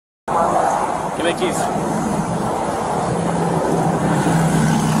Give me the keys.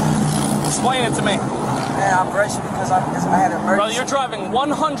 Explain it to me. Man, I'm racing because I had an emergency. Bro, you're driving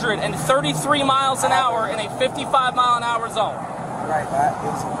 133 miles an hour in a 55-mile-an-hour zone. Right, but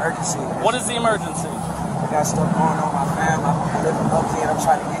it was an emergency. What is the emergency? I got stuff going on with my family. I live in Oakley and I'm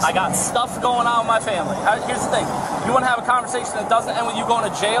trying to get I got stuff going on with my family. Here's the thing. You want to have a conversation that doesn't end with you going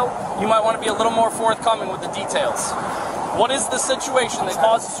to jail, you might want to be a little more forthcoming with the details. What is the situation that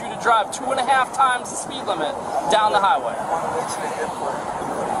causes you to drive 2.5 times the speed limit down the highway? I'm on the way to the airport.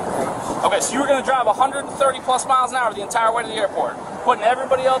 Okay, so you were going to drive 130 plus miles an hour the entire way to the airport, putting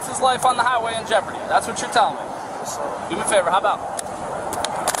everybody else's life on the highway in jeopardy. That's what you're telling me. Do me a favor, how about?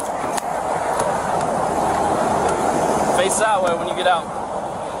 Face that way when you get out.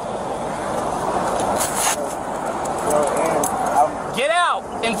 Get out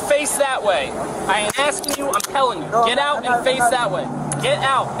and face that way. I ain't asking you, I'm telling you. Get out and face that way. Get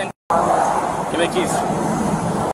out and... Give me the keys.